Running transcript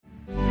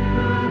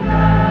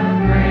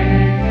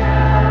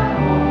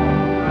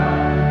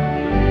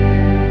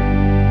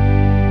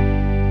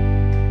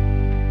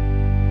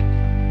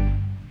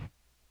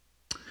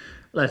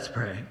Let's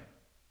pray.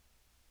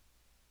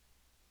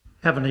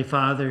 Heavenly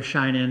Father,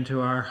 shine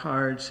into our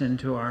hearts,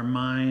 into our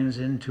minds,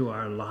 into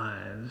our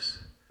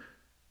lives,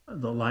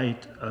 the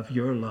light of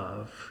your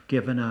love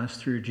given us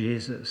through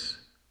Jesus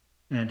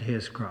and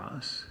his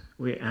cross.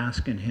 We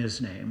ask in his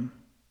name.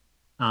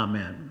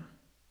 Amen.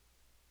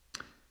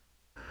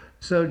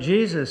 So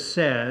Jesus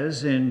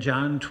says in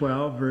John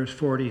 12, verse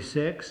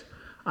 46,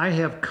 I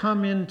have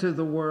come into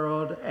the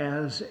world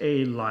as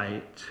a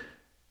light,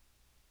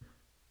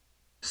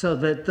 so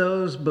that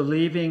those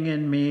believing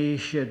in me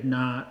should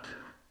not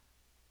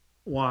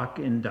walk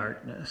in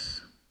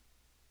darkness.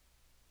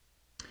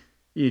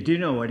 You do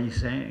know what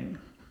he's saying.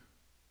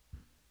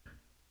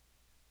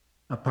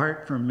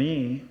 Apart from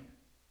me,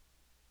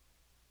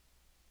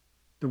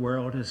 the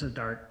world is a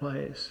dark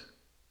place.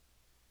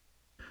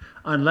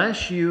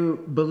 Unless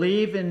you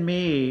believe in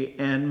me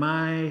and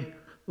my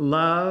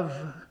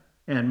love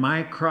and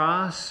my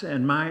cross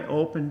and my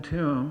open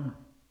tomb,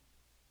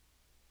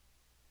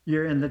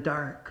 you're in the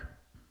dark.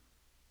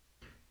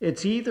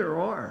 It's either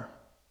or.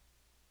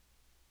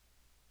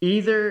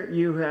 Either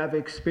you have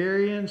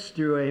experienced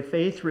through a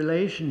faith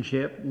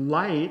relationship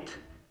light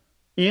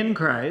in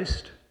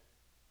Christ,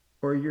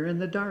 or you're in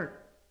the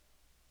dark.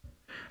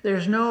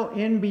 There's no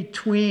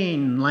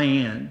in-between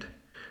land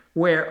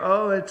where,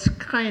 it's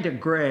kind of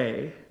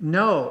gray.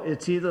 No,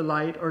 it's either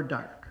light or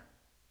dark.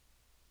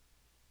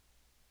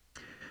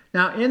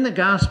 Now, in the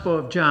Gospel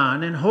of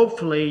John, and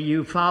hopefully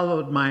you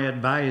followed my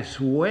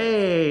advice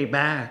way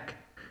back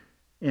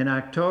in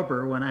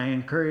October when I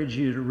encourage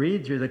you to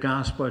read through the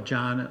Gospel of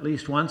John at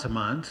least once a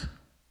month.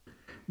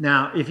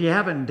 Now, if you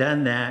haven't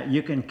done that,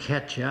 you can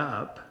catch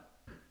up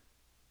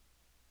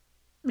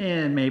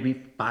in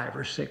maybe 5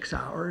 or 6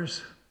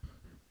 hours.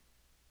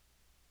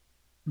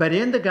 But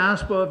in the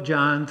Gospel of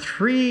John,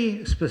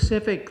 3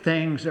 specific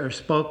things are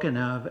spoken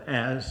of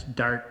as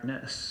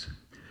darkness.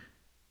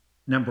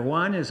 Number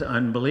 1 is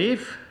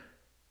unbelief.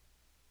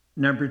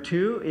 Number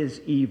 2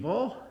 is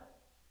evil.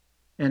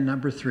 And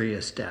number 3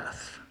 is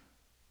death.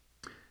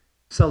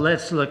 So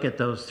let's look at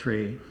those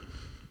 3.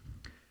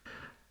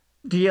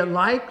 Do you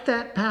like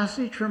that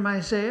passage from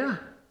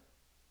Isaiah?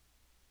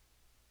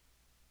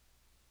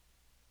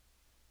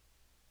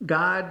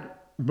 God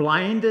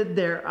blinded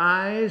their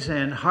eyes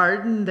and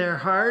hardened their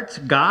hearts.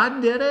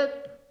 God did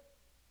it?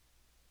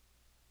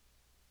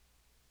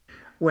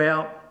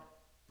 Well,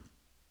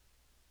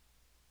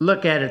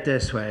 look at it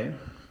this way.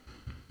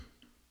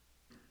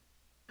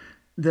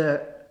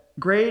 The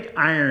great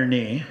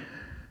irony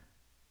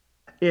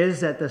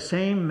is that the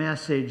same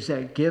message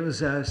that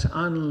gives us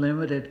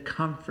unlimited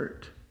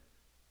comfort,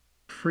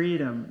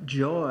 freedom,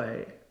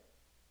 joy,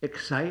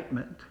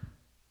 excitement,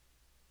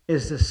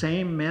 is the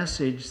same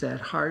message that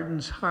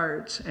hardens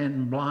hearts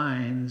and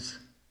blinds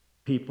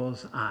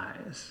people's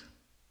eyes.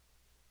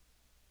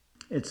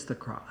 It's the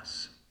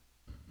cross.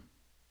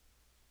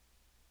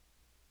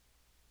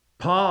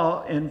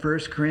 Paul in 1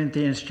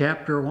 Corinthians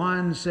chapter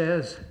 1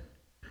 says,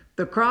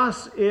 the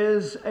cross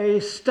is a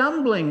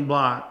stumbling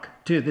block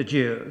to the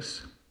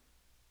Jews.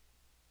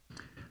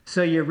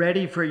 So you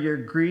ready for your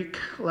Greek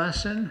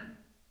lesson?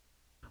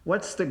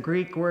 What's the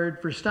Greek word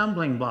for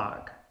stumbling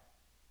block?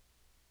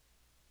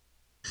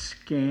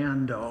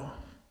 Scandal.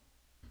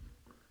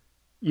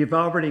 You've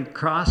already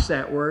crossed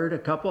that word a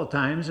couple of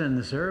times in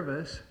the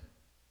service.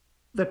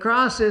 The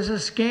cross is a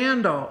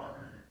scandal.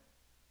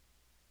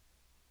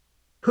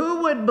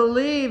 Who would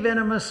believe in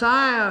a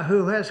Messiah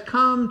who has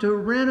come to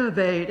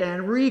renovate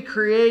and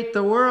recreate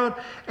the world,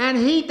 and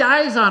he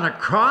dies on a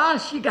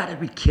cross? You got to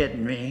be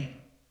kidding me.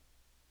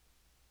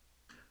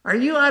 Are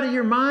you out of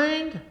your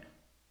mind?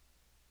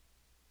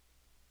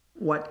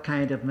 What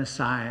kind of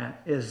Messiah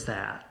is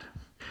that?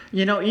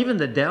 You know, even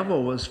the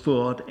devil was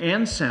fooled.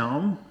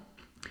 Anselm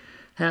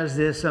has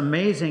this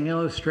amazing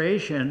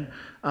illustration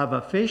of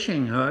a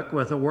fishing hook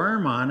with a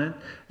worm on it.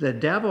 The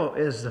devil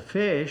is the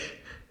fish,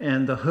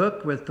 and the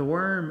hook with the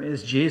worm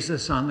is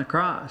Jesus on the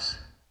cross.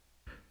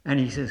 And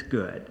he says,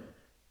 good,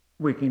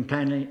 we can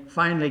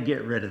finally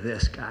get rid of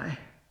this guy.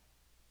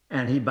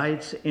 And he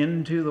bites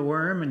into the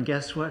worm, and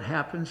guess what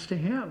happens to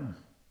him?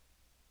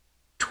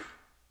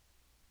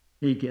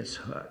 He gets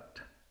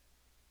hooked.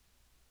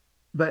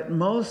 But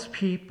most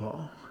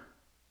people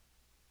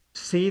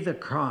see the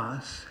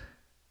cross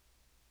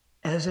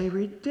as a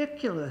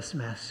ridiculous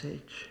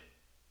message.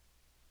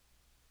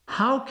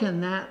 How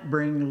can that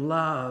bring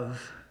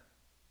love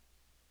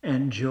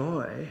and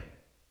joy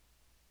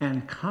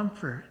and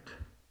comfort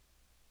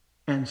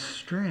and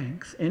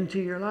strength into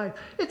your life?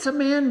 It's a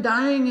man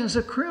dying as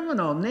a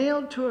criminal,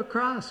 nailed to a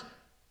cross.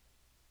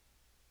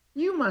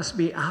 You must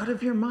be out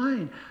of your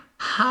mind.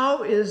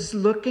 How is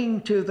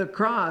looking to the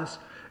cross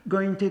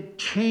going to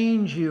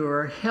change you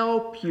or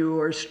help you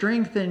or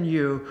strengthen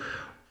you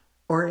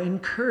or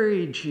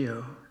encourage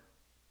you?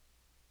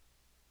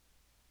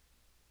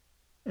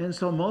 And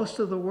so most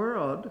of the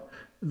world,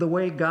 the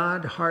way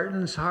God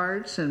hardens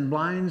hearts and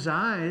blinds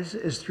eyes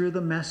is through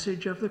the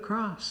message of the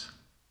cross.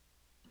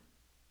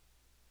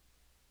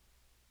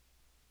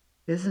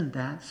 Isn't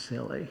that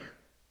silly?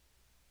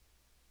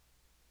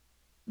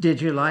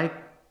 Did you like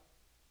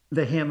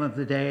the hymn of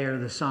the day or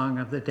the song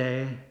of the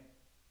day.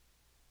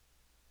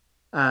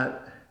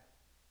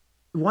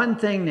 One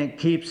thing that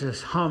keeps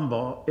us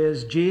humble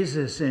is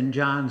Jesus in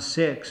John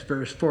 6,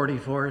 verse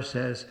 44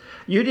 says,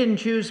 "You didn't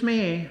choose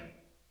me,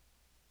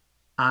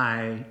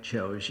 I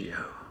chose you."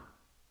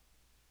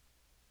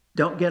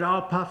 Don't get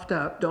all puffed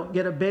up. Don't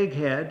get a big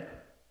head.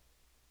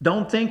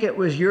 Don't think it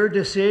was your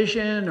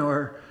decision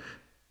or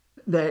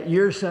that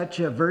you're such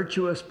a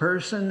virtuous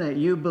person that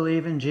you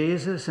believe in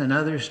Jesus and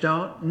others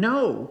don't.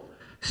 No,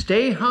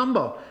 stay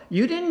humble.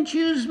 You didn't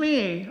choose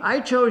me, I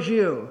chose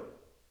you.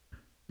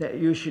 That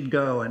you should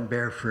go and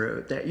bear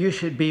fruit, that you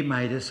should be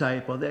my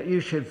disciple, that you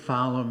should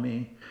follow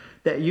me,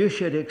 that you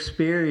should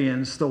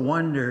experience the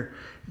wonder,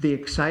 the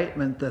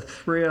excitement, the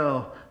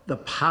thrill, the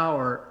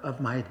power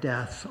of my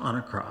death on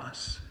a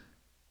cross.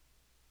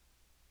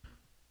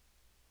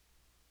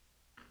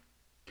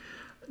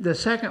 The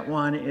second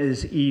one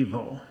is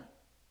evil.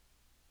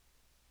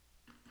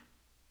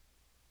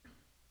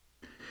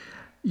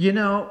 You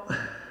know,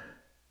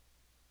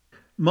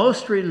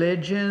 most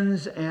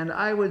religions, and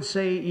I would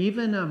say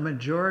even a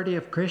majority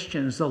of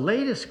Christians, the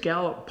latest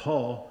Gallup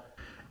poll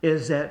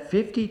is that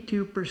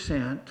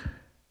 52%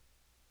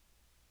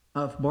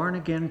 of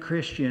born-again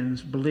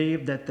Christians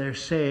believe that they're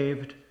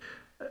saved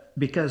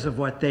because of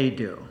what they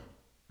do,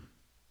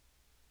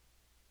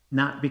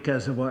 not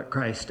because of what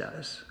Christ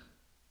does,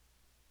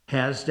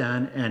 has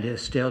done, and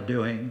is still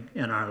doing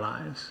in our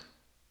lives.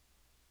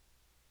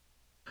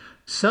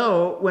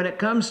 So when it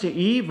comes to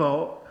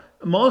evil,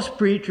 most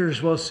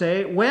preachers will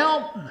say,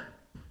 well,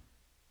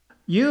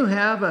 you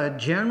have a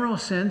general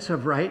sense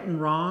of right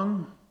and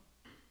wrong.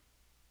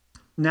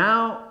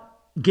 Now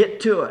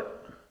get to it.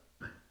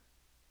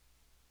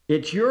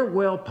 It's your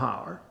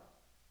willpower.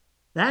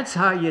 That's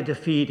how you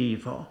defeat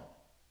evil.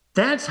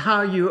 That's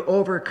how you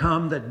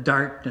overcome the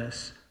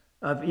darkness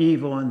of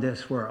evil in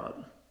this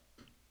world.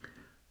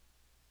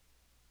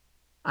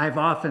 I've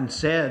often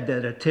said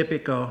that a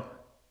typical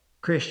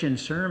Christian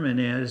sermon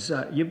is,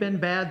 you've been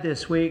bad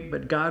this week,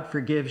 but God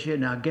forgives you.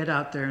 Now get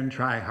out there and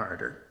try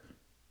harder.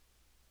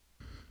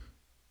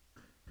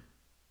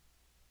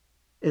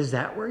 Is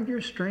that where your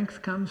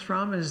strength comes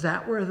from? Is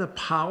that where the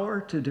power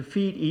to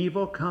defeat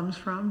evil comes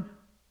from?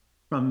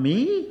 From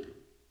me?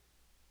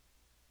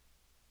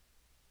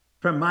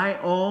 From my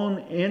own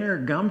inner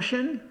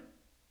gumption?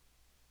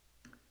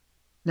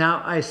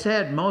 Now, I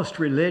said most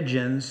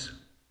religions.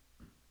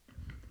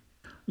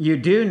 You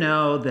do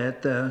know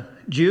that the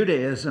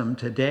Judaism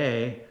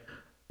today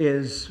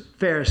is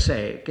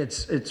Pharisaic.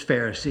 It's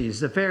Pharisees.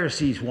 The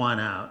Pharisees won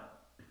out.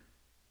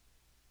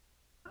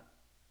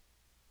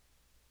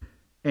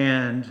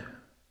 And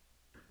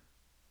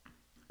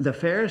the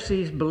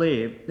Pharisees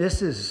believe,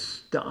 this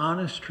is the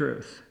honest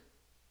truth,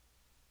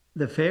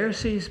 the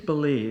Pharisees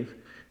believe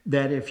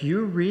that if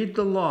you read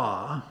the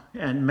law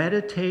and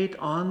meditate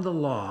on the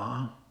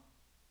law,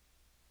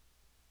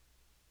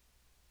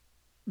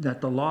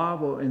 that the law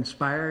will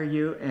inspire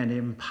you and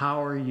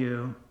empower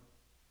you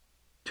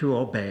to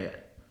obey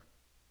it.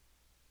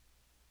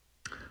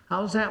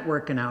 How's that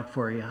working out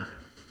for you?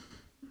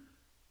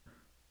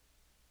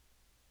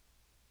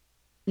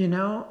 You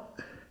know,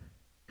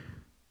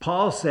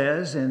 Paul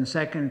says in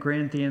 2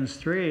 Corinthians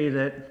 3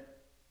 that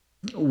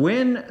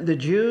when the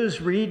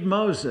Jews read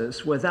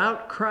Moses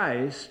without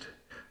Christ,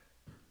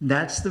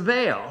 that's the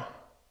veil.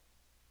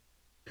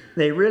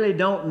 They really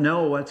don't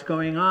know what's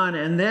going on.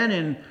 And then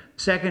in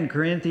 2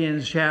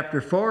 Corinthians chapter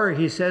 4,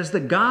 he says, the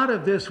God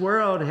of this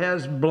world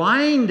has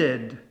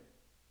blinded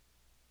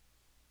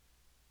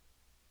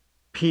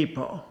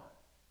people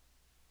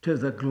to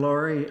the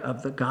glory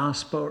of the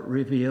gospel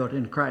revealed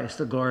in Christ,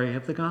 the glory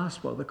of the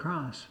gospel, the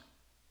cross.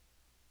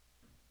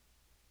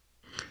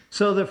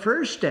 So the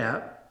first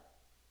step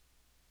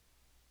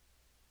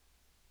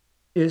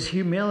is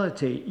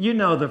humility. You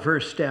know the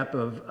first step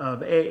of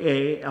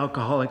AA,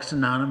 Alcoholics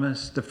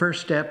Anonymous. The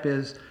first step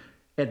is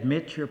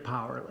admit you're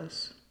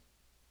powerless.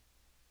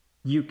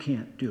 You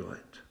can't do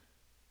it.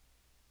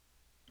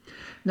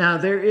 Now,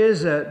 there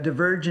is a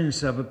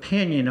divergence of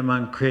opinion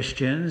among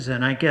Christians,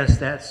 and I guess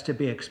that's to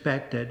be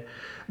expected.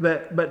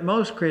 But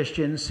most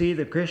Christians see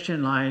the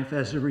Christian life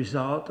as a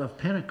result of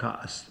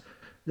Pentecost,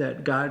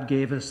 that God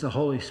gave us the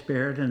Holy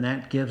Spirit, and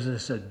that gives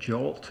us a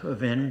jolt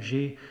of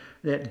energy,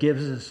 that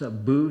gives us a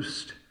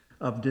boost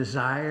of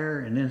desire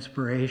and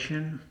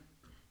inspiration.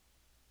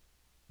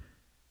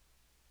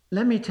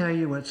 Let me tell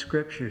you what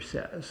Scripture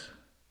says.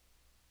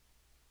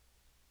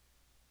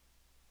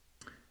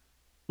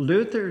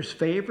 Luther's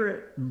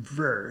favorite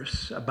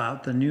verse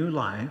about the new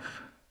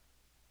life,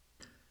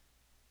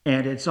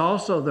 and it's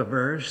also the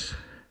verse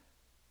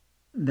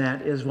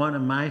that is one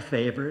of my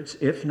favorites,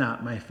 if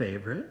not my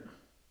favorite,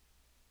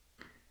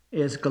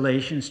 is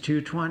Galatians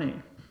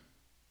 2:20.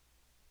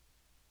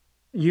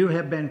 You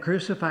have been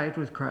crucified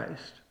with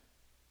Christ.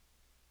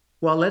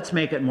 Well, let's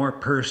make it more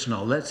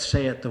personal. Let's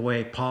say it the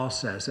way Paul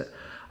says it.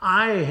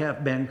 I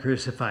have been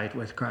crucified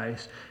with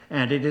Christ,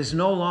 and it is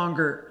no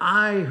longer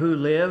I who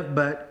live,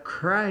 but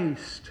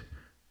Christ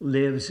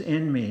lives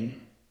in me.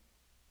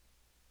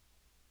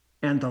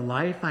 And the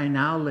life I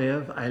now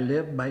live, I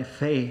live by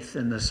faith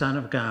in the Son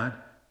of God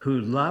who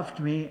loved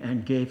me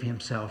and gave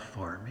himself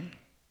for me.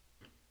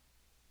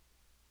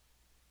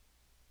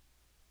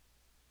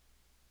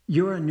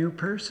 You're a new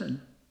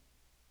person.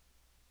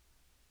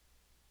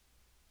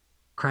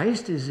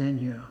 Christ is in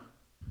you.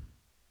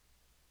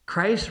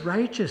 Christ's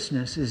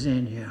righteousness is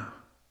in you.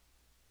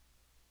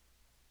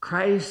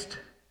 Christ's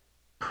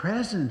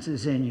presence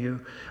is in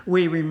you.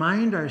 We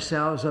remind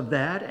ourselves of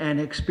that and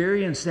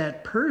experience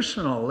that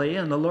personally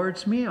in the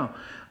Lord's meal.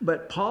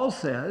 But Paul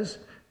says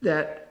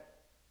that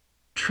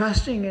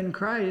trusting in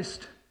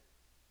Christ,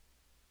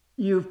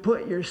 you've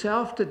put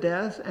yourself to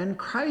death and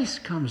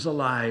Christ comes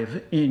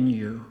alive in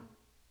you.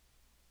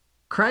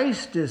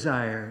 Christ's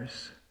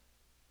desires,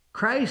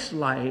 Christ's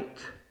light.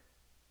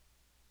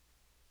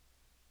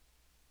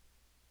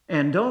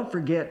 And don't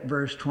forget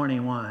verse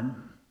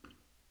 21,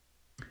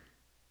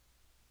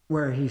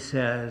 where he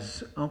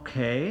says,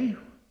 okay,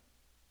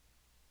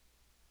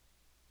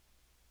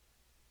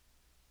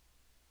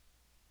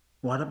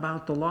 what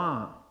about the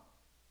law?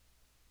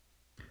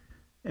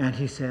 And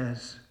he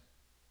says,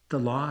 the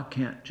law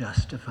can't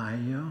justify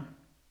you.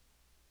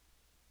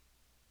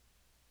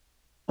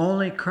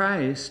 Only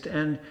Christ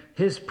and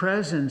his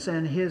presence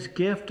and his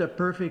gift of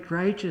perfect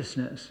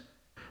righteousness.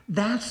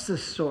 That's the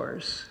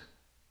source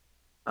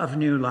of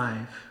new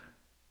life.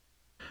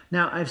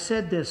 Now, I've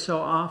said this so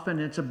often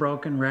it's a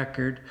broken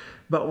record,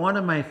 but one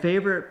of my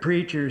favorite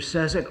preachers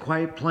says it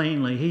quite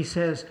plainly. He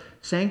says,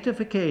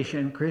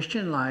 sanctification,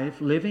 Christian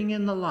life, living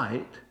in the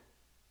light,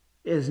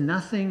 is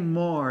nothing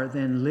more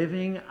than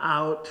living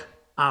out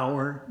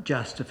our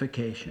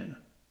justification.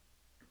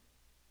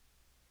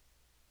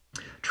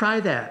 Try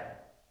that.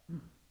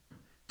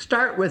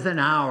 Start with an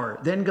hour,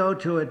 then go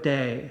to a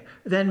day,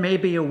 then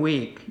maybe a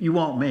week. You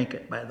won't make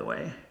it, by the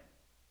way.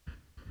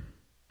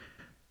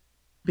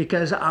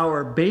 Because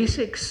our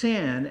basic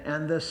sin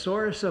and the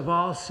source of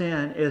all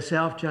sin is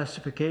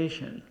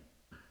self-justification.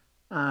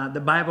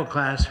 The Bible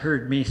class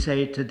heard me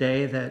say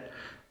today that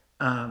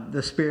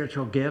the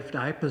spiritual gift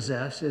I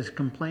possess is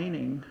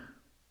complaining.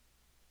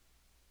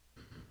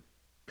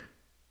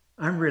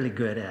 I'm really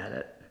good at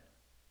it.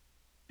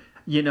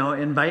 You know,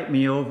 invite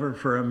me over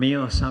for a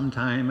meal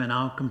sometime and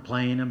I'll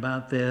complain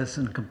about this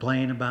and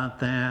complain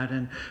about that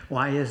and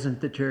why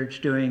isn't the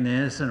church doing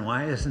this and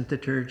why isn't the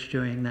church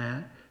doing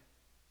that?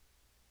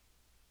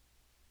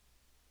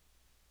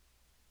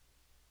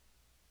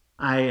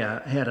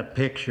 I had a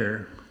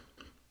picture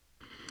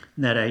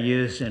that I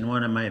used in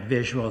one of my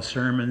visual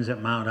sermons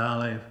at Mount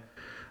Olive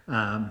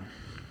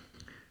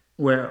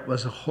where it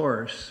was a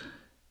horse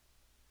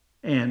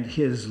and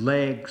his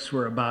legs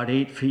were about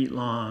 8 feet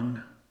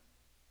long.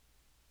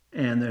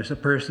 And there's a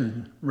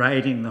person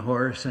riding the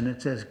horse and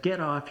it says,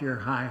 "Get off your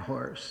high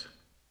horse."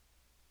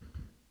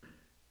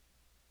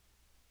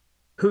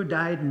 Who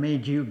died and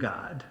made you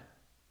God?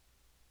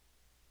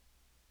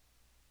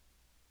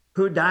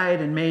 Who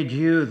died and made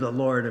you the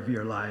Lord of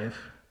your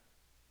life?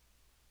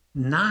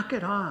 Knock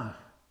it off.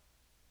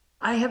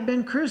 I have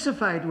been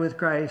crucified with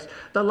Christ.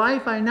 The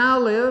life I now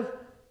live,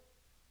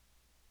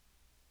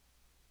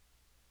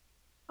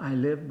 I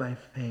live by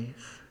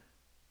faith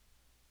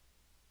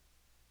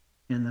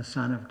in the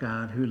Son of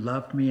God who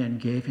loved me and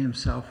gave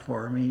himself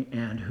for me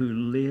and who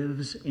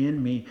lives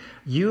in me.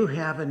 You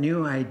have a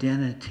new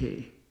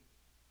identity.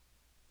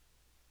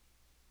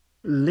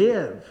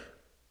 Live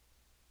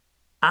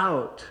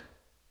out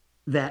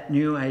that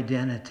new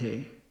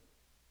identity.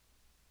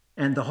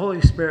 And the Holy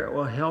Spirit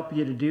will help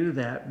you to do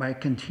that by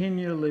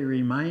continually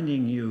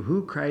reminding you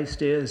who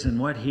Christ is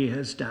and what he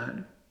has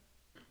done.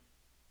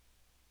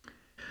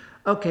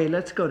 Okay,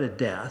 let's go to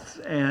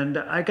death. And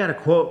I got a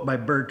quote by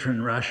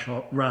Bertrand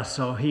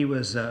Russell. He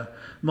was the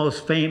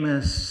most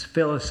famous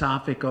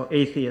philosophical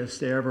atheist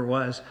there ever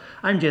was.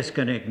 I'm just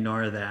going to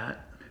ignore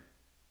that.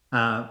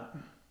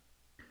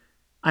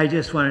 I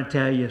just want to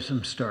tell you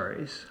some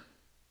stories.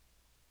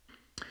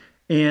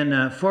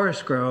 In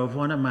Forest Grove,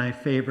 one of my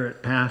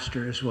favorite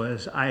pastors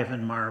was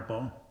Ivan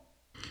Marble.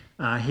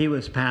 He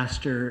was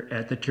pastor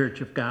at the Church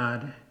of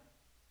God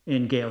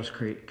in Gales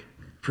Creek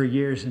for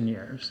years and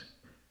years.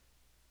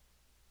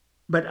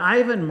 But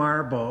Ivan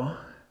Marble,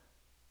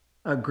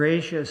 a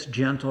gracious,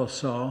 gentle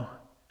soul,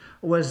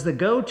 was the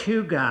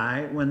go-to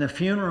guy when the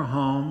funeral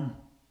home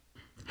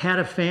had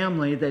a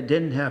family that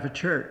didn't have a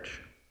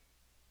church.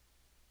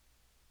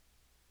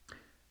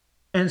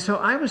 And so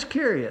I was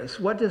curious,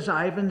 what does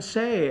Ivan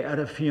say at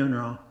a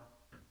funeral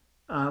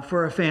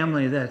for a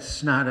family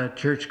that's not a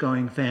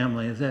church-going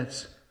family,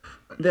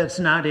 that's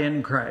not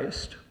in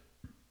Christ?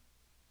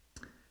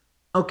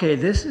 Okay,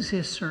 this is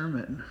his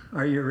sermon.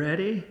 Are you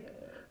ready?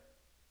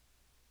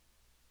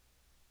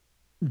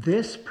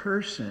 This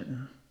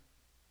person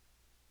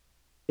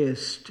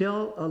is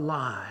still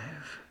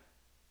alive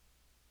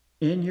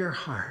in your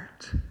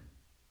heart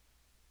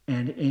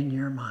and in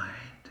your mind.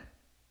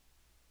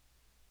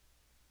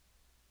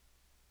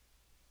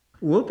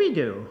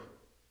 Whoopie-doo.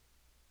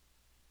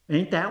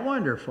 Ain't that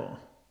wonderful?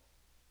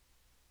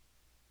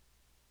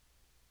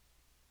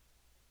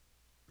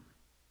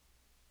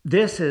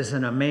 This is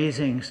an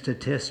amazing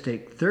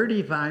statistic.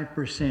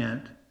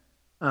 35%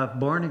 of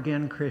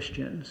born-again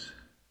Christians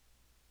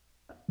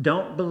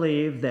don't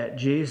believe that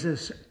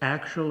Jesus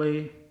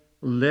actually,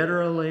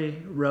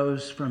 literally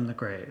rose from the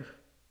grave,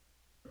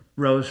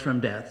 rose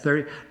from death.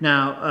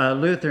 Now,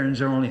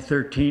 Lutherans are only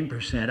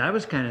 13%. I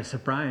was kind of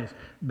surprised.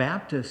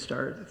 Baptists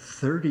are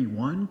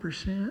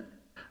 31%.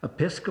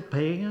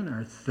 Episcopalian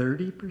are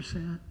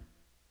 30%.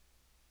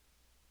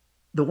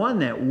 The one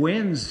that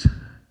wins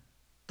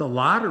the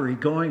lottery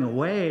going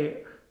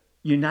away,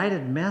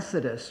 United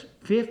Methodist,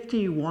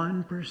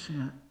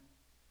 51%.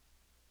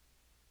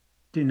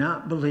 Do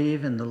not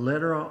believe in the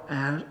literal,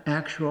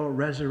 actual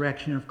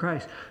resurrection of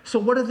Christ. So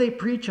what do they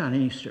preach on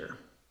Easter?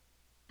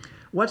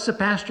 What's the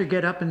pastor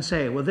get up and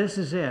say? Well, this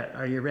is it.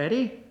 Are you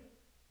ready?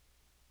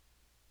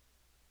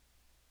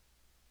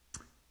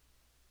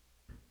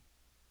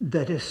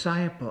 The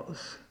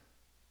disciples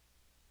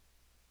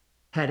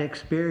had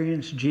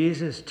experienced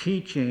Jesus'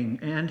 teaching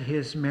and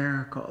his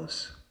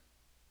miracles.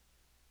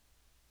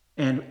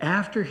 And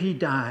after he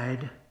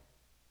died,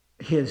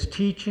 his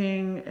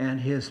teaching and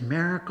his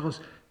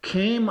miracles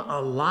came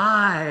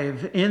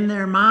alive in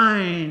their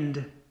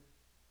mind.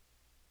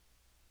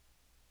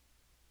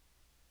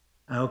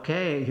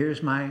 Okay,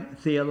 here's my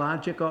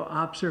theological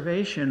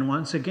observation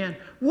once again.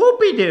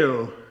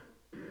 Whoopie-doo!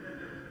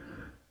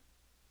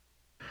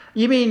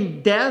 You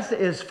mean death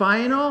is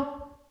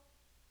final?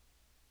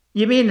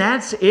 You mean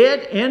that's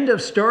it? End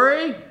of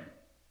story?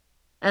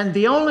 And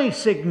the only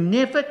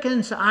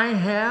significance I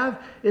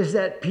have is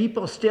that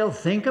people still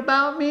think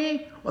about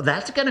me? Well,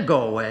 that's going to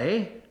go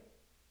away.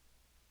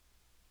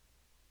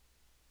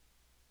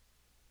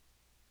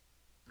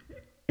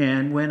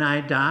 And when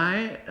I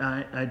die,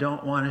 I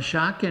don't want to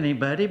shock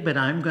anybody, but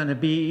I'm going to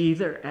be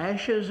either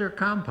ashes or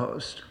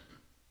compost.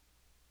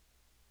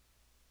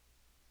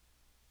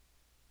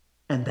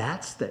 And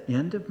that's the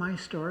end of my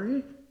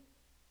story?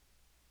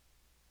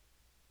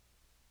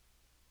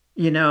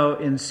 You know,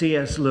 in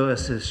C.S.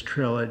 Lewis's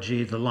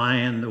trilogy, The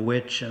Lion, the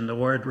Witch, and the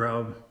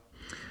Wardrobe,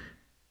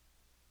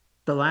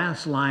 the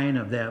last line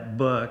of that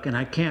book, and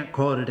I can't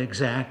quote it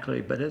exactly,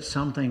 but it's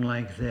something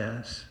like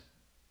this.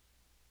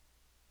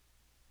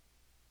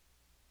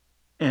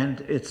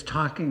 And it's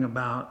talking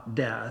about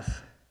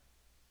death,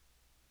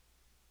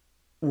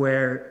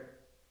 where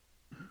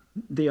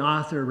the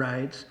author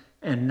writes,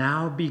 and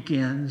now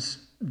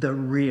begins the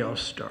real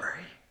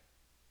story,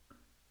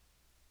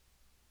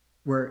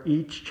 where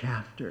each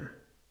chapter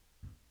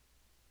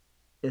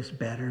is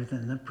better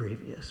than the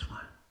previous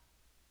one.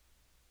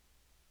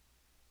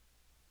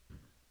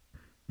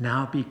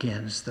 Now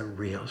begins the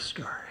real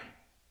story.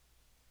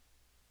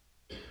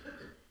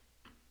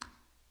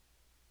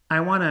 I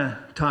want to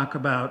talk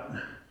about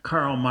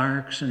Karl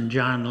Marx and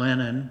John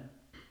Lennon,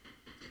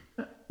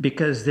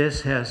 because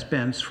this has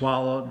been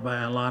swallowed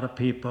by a lot of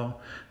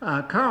people.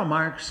 Karl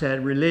Marx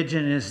said,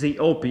 religion is the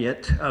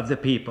opiate of the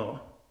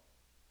people.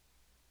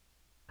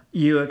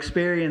 You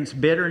experience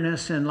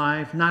bitterness in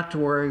life, not to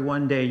worry,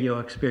 one day you'll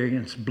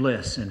experience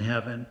bliss in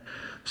heaven.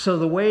 So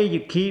the way you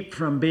keep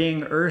from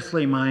being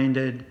earthly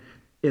minded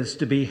is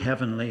to be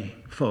heavenly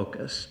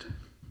focused.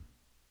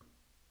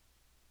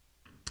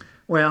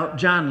 Well,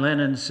 John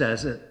Lennon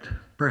says it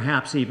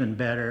perhaps even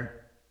better.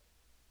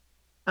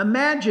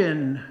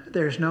 Imagine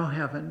there's no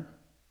heaven.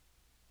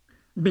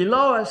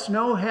 Below us,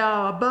 no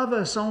hell. Above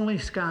us, only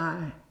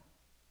sky.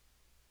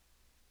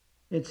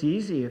 It's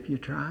easy if you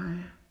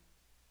try.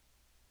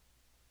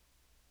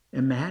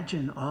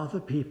 Imagine all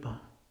the people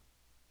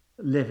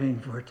living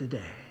for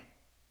today.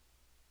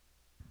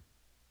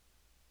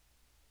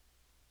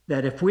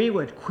 That if we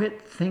would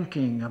quit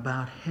thinking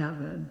about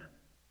heaven,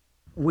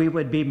 we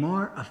would be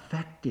more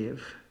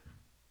effective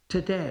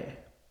today.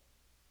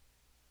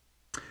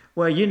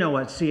 Well, you know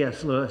what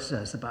C.S. Lewis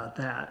says about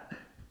that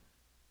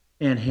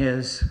in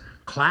his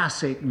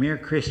classic Mere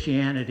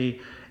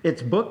Christianity.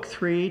 It's book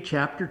 3,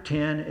 chapter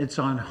 10. It's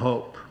on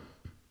hope.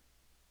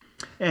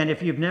 And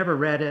if you've never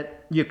read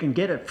it, you can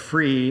get it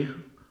free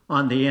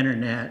on the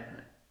internet.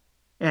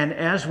 And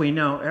as we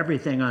know,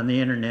 everything on the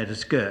internet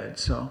is good,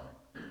 so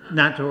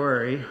not to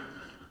worry.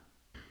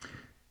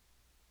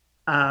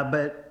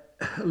 But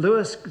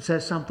Lewis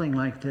says something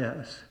like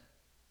this.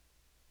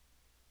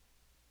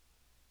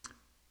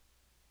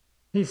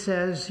 He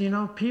says, you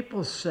know,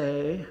 people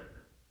say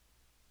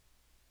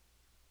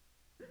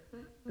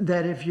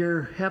that if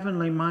you're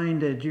heavenly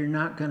minded, you're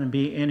not going to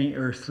be any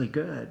earthly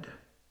good.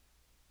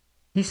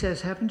 He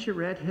says, haven't you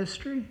read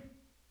history?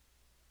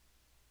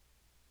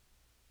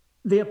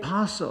 The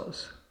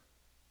apostles,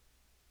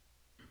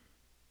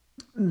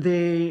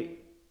 the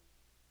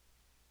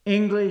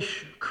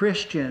English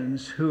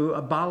Christians who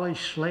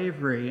abolished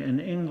slavery in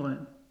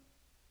England.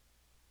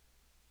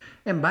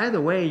 And by the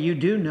way, you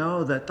do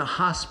know that the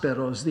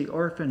hospitals, the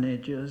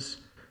orphanages,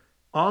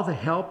 all the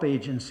help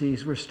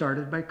agencies were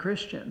started by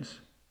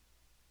Christians.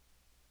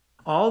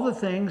 All the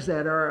things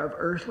that are of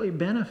earthly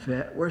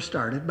benefit were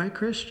started by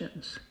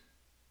Christians.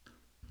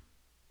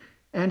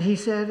 And he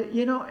said,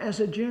 you know, as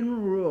a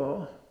general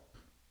rule,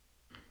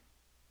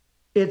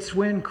 It's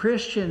when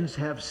Christians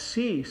have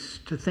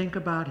ceased to think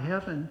about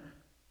heaven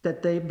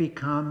that they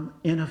become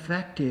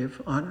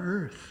ineffective on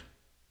earth.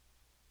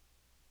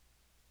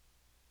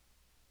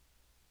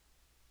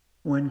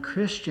 When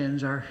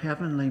Christians are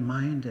heavenly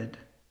minded,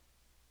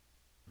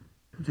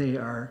 they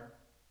are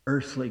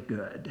earthly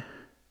good,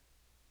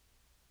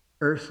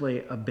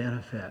 earthly a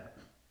benefit.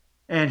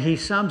 And he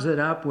sums it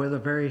up with a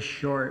very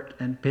short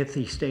and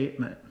pithy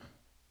statement.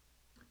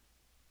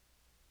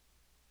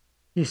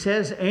 He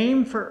says,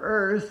 aim for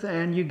earth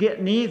and you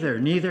get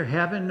neither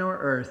heaven nor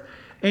earth.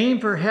 Aim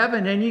for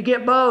heaven and you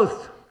get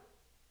both.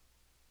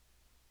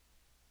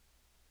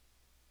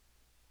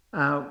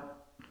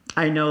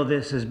 I know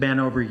this has been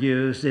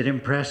overused. It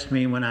impressed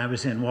me when I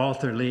was in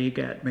Walther League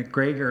at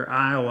McGregor,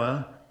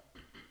 Iowa,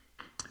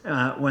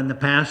 when the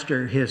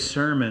pastor, his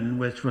sermon,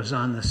 which was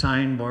on the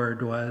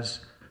signboard,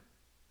 was,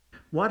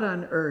 "What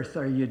on earth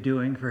are you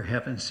doing for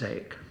heaven's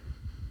sake?"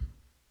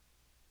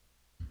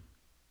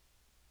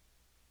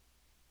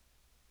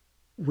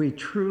 We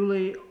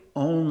truly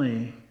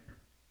only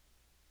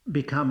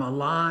become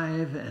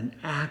alive and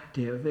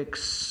active,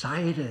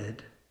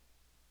 excited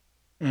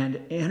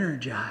and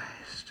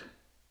energized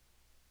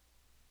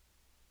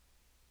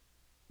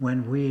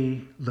when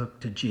we look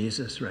to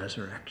Jesus'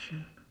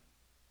 resurrection.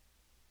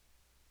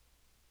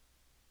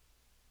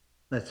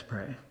 Let's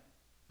pray.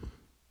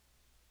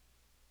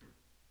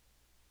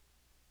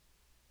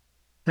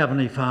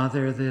 Heavenly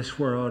Father, this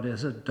world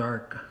is a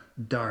dark,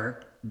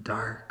 dark,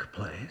 dark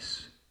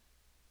place.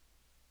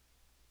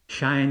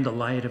 Shine the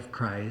light of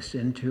Christ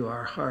into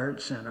our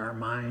hearts and our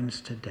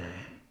minds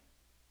today.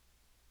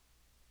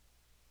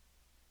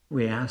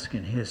 We ask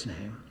in his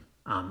name.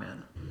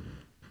 Amen.